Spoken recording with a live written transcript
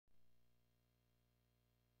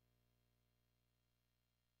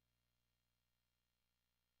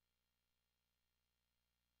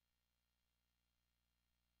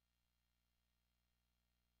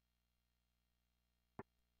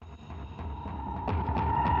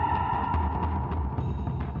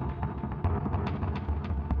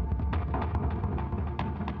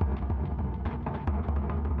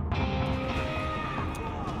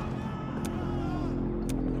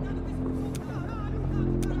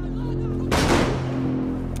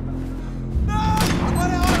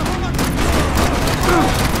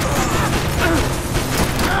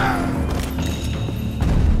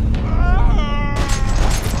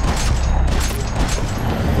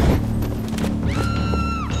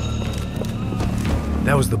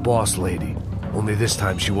That was the boss lady. Only this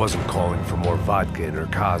time she wasn't calling for more vodka in her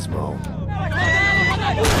Cosmo.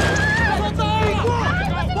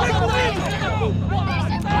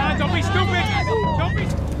 Don't be stupid! Don't be...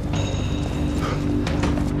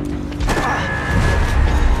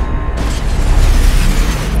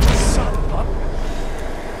 Son of a...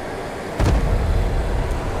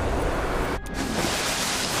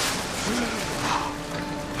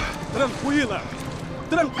 Tranquila!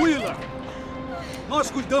 Tranquila! Nós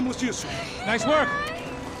cuidamos disso. Nice work!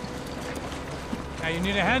 Now you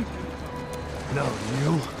need a hand? No,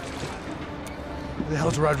 you? Where the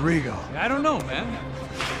hell's Rodrigo? I don't know, man.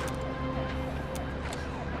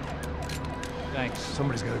 Thanks.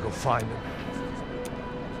 Somebody's gotta go find him.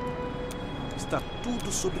 Está tudo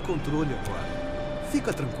sob controle agora.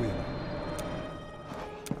 Fica tranquilo.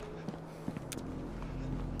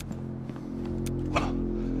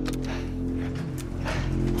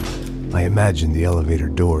 I imagine the elevator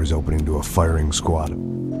doors opening to a firing squad.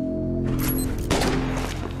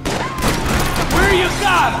 Where you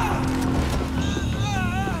got him?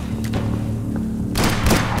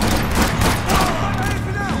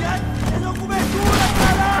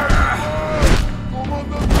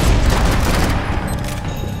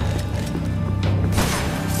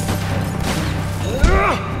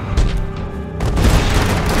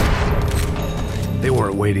 They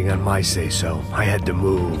weren't waiting on my say-so. I had to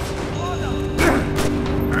move.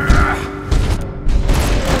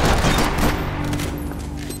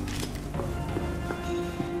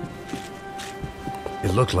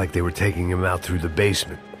 It looked like they were taking him out through the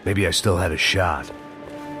basement. Maybe I still had a shot.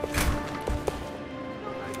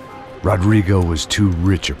 Rodrigo was too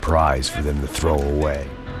rich a prize for them to throw away.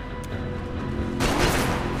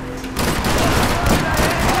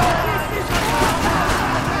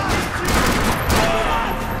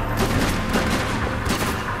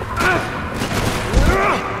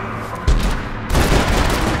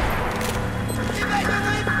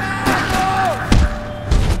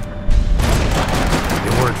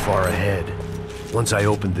 Far ahead. Once I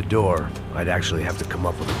opened the door, I'd actually have to come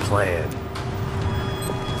up with a plan.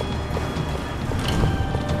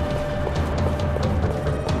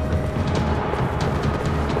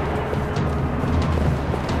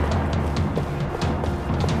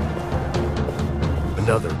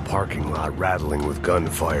 Another parking lot rattling with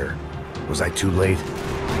gunfire. Was I too late?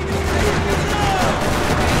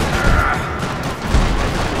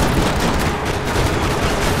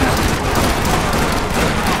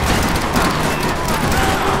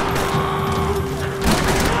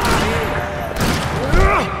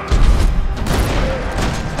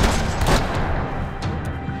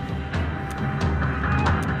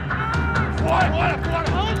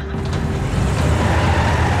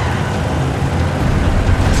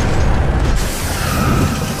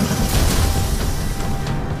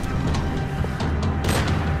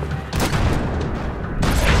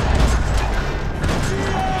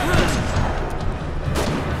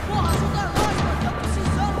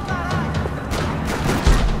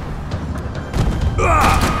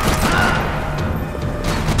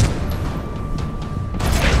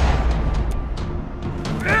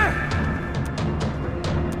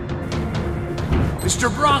 Mr.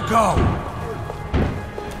 Bronco!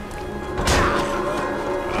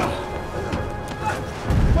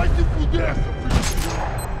 Vai se fuder, seu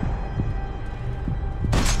filho!